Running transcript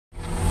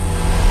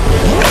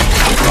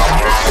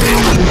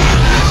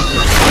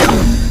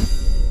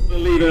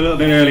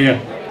little bit earlier.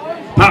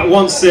 Pat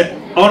wants it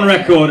on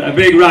record, a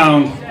big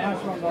round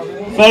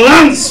for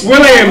Lance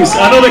Williams,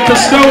 another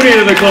custodian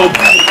of the club.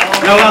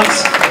 Now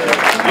Lance,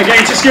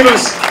 again, just give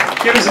us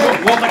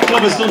what the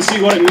club has done to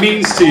you, what it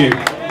means to you.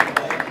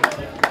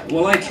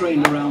 Well, I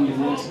trained around the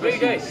world,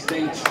 especially the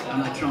States,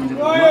 and I trained in a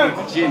lot of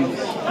gyms.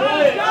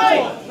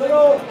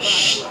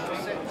 Shh.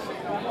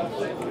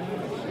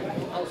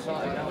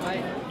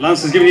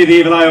 Lance is giving you the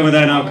evil eye over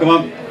there now, come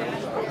on.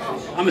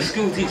 I'm a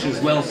school teacher as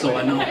well, so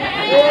I know.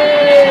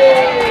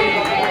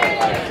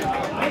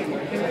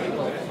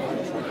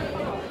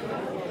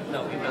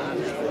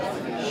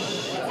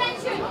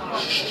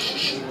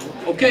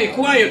 Okay,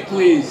 quiet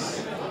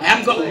please. I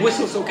haven't got a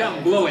whistle, so I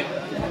can't blow it.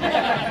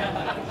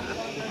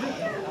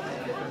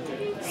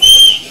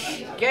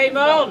 Game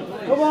on!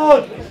 Come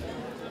on!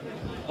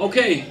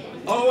 Okay,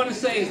 all I want to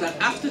say is that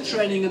after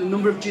training in a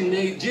number of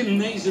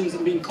gymnasiums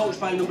and being coached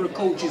by a number of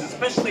coaches,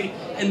 especially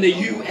in the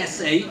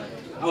USA,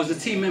 I was a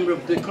team member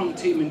of the current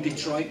team in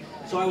Detroit,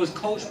 so I was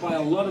coached by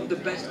a lot of the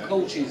best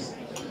coaches.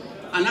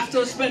 And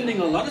after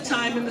spending a lot of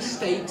time in the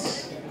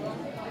States,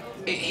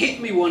 it hit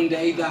me one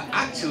day that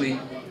actually,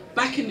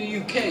 back in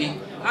the UK,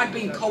 I'd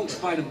been coached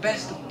by the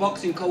best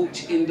boxing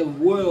coach in the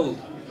world,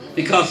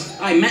 because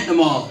I met them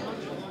all.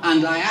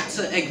 And I had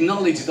to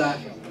acknowledge that,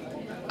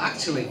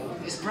 actually,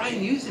 it's Brian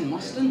Hughes in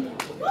Boston. He's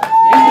the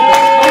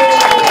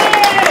best coach.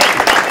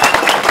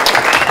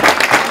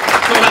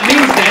 So that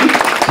means then,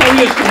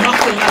 Colliers from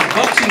Boston, that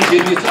boxing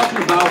gym, you're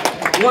talking about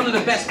one of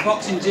the best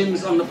boxing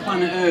gyms on the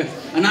planet Earth.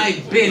 And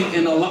I've been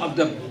in a lot of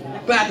the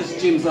baddest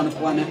gyms on the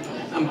planet.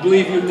 And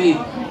believe you me,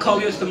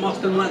 Colliers to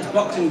Boston Lads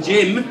Boxing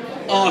Gym,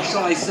 or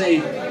shall I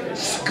say,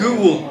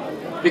 school,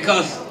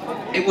 because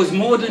it was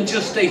more than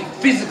just a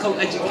physical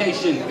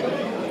education.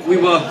 We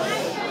were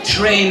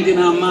trained in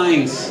our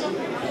minds.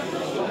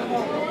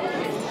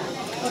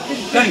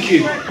 Thank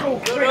you.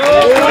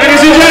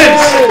 Ladies and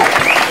gents,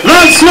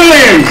 Lance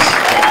Williams.